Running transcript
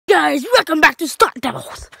guys, welcome back to Stunt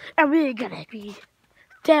Devils, and we're gonna be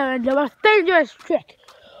doing the most dangerous trick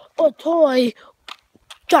or toy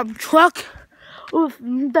dump truck with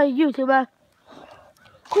the YouTuber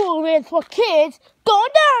Cool Rants for Kids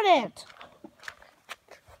going down it.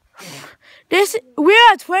 He is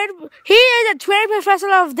a trained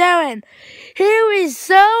professional of daring. He is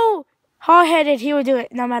so hard-headed, he will do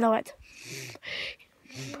it no matter what.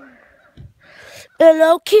 And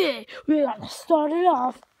okay, we're gonna start it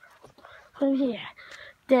off from here.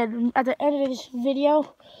 Then at the end of this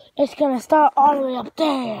video, it's gonna start all the way up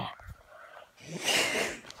there.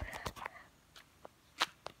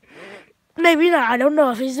 Maybe not, I don't know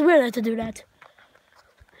if he's willing to do that.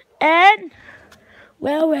 And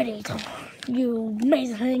we're ready to you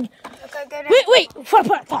amazing thing. Okay, wait,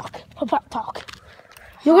 pop talk.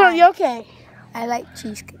 You're gonna be okay. I like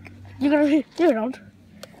cheesecake. You're gonna be, you don't.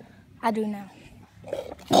 I do now.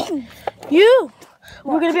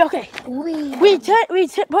 We're gonna be okay. We put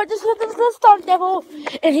this with the stunt devil,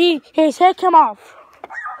 and his head came off.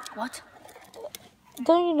 What?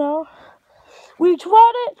 Don't you know? We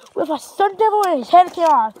tried it with a stunt devil, and his head came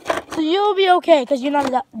off. So you'll be okay, because you're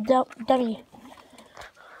not a dummy.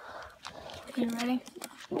 You ready?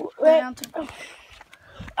 Wait.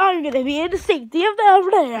 I'm gonna be in the safety of the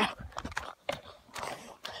there.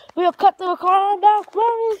 We'll cut the car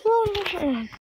down.